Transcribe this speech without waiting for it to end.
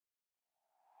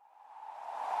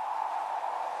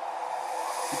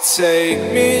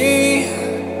Take me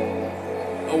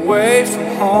away from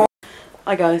home.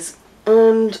 Hi guys,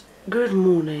 and good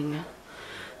morning.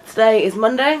 Today is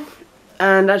Monday,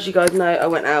 and as you guys know, I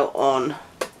went out on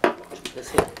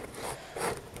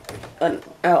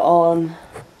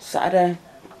Saturday,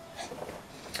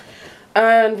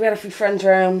 and we had a few friends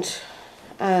around.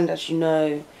 And as you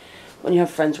know, when you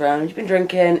have friends around, you've been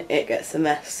drinking, it gets a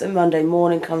mess. So Monday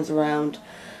morning comes around,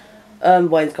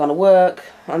 Wayne's gone to work,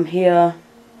 I'm here,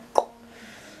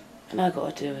 and I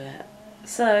gotta do it.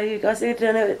 So you guys need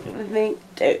to do it with me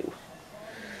too.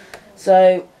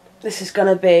 So this is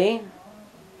gonna be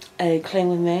a clean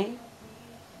with me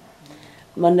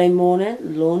Monday morning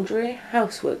laundry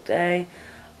housework day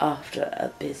after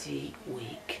a busy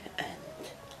weekend.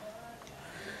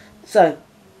 So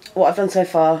what I've done so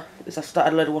far is I've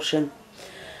started a load of washing,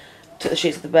 took the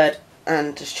sheets off the bed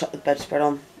and just chucked the bedspread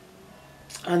on,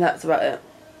 and that's about it.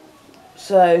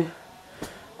 So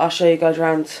I'll show you guys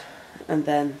around, and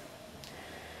then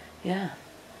yeah,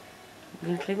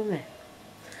 you're gonna clean with me.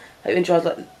 Hope you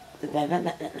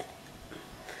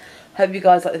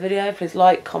guys like the video. Please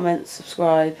like, comment,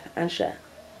 subscribe and share.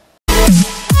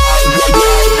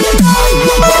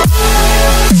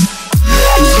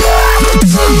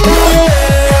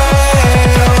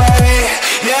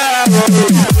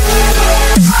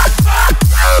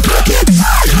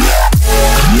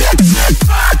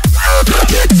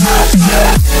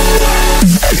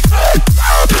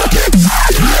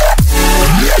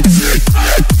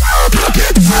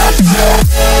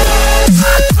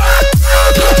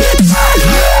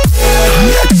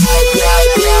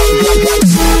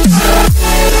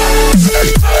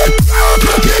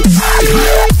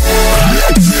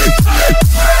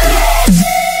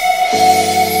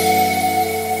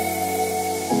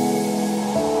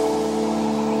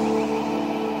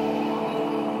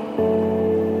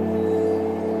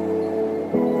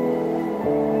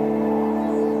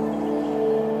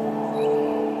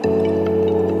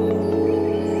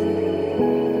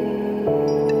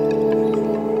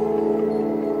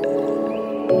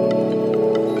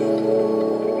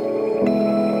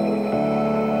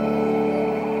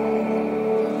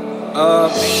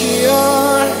 Up here,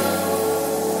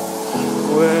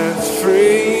 we're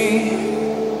free,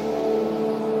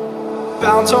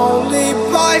 bound only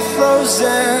by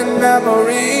frozen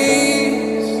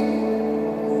memories,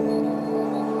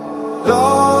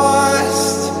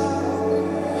 lost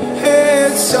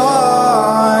in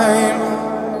time,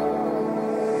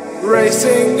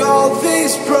 racing all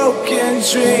these broken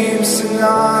dreams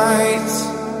tonight,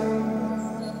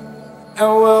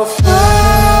 and we'll fly.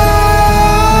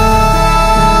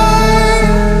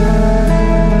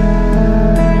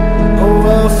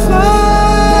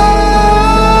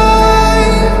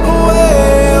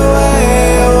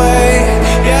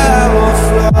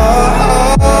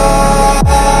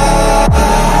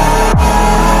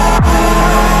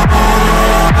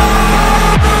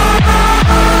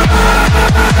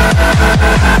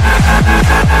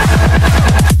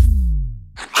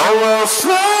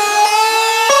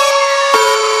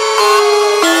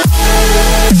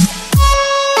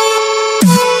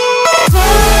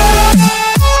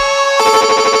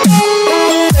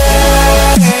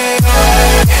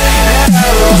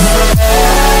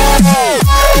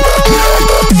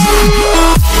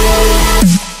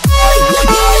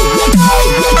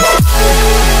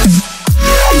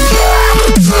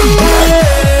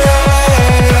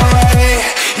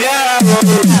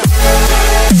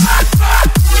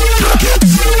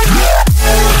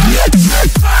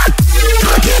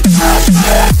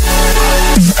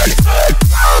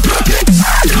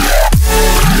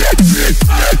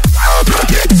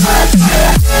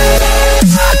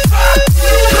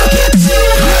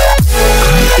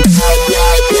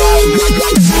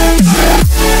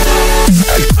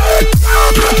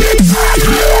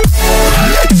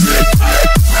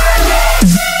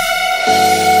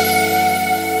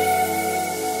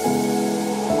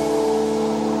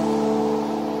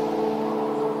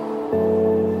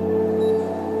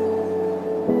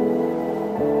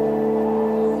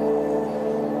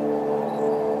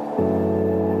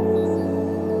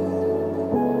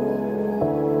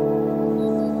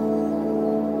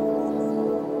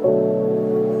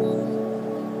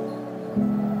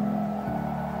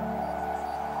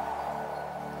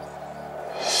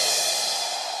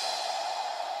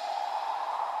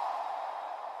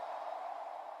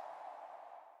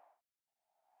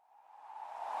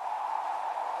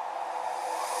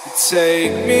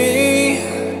 Take me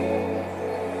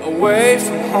away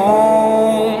from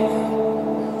home.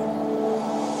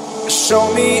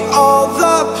 Show me all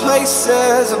the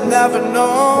places I've never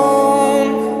known.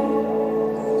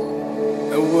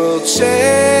 And we'll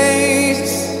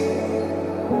chase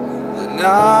the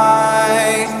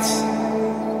night,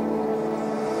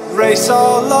 race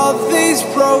all of these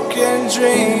broken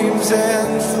dreams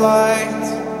in flight,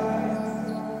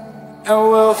 and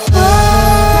we'll fly.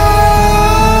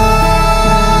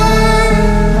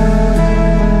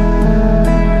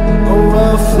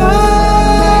 We'll fly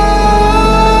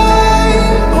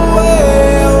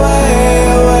away, away,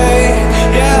 away.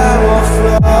 Yeah, we'll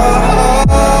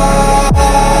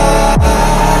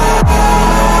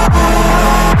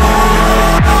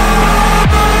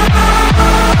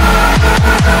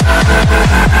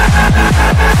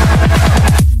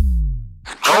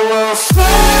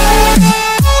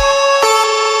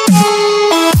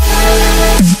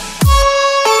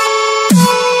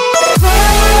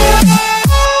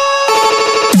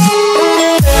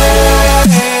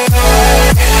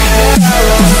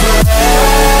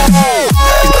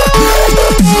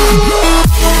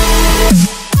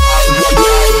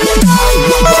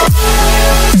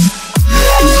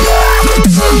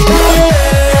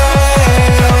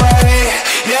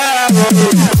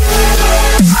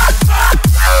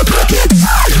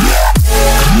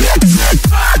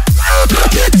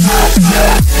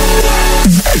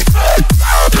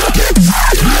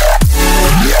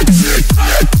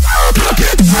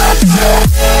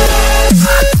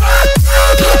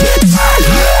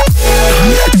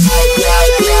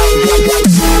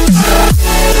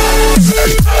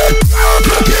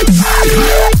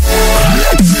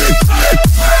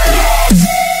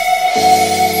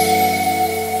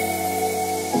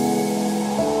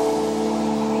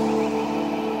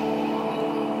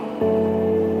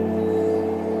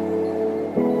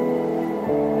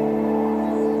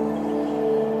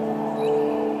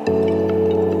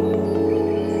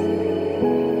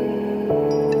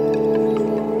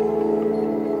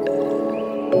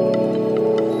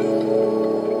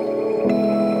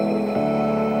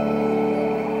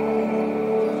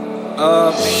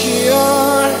up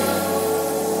here,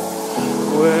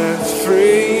 we're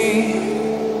free,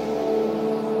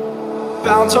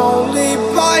 bound only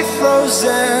by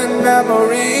frozen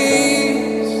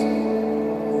memories,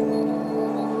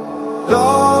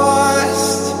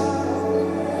 lost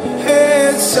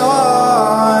in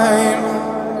time,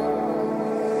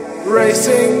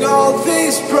 racing all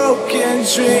these broken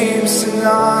dreams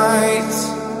tonight,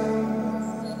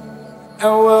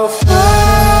 and we'll fly.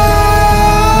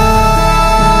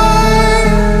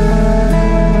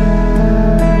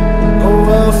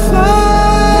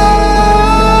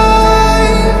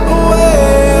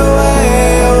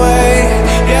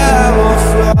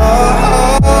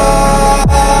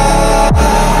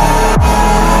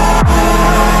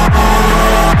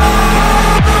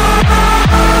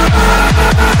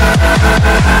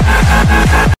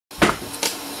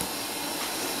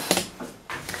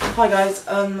 Hi guys,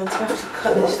 I'm supposed to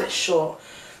cut this bit short,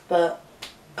 but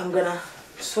I'm gonna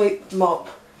sweep, mop,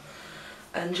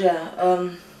 and yeah,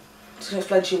 just gonna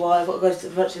explain to you why I've got to go to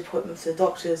the emergency appointment to the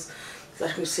doctors, because as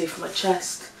you can see from my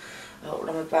chest, on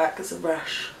my back, there's a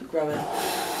rash growing,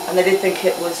 and they did think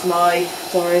it was my,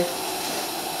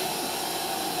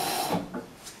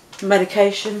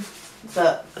 medication,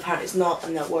 but apparently it's not,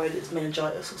 and they're worried it's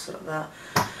meningitis or something like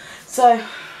that. So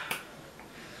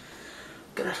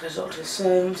gonna have to go to the doctor.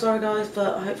 So I'm sorry guys,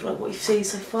 but I hope you like what you see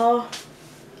so far.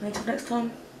 Until next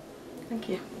time, thank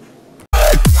you.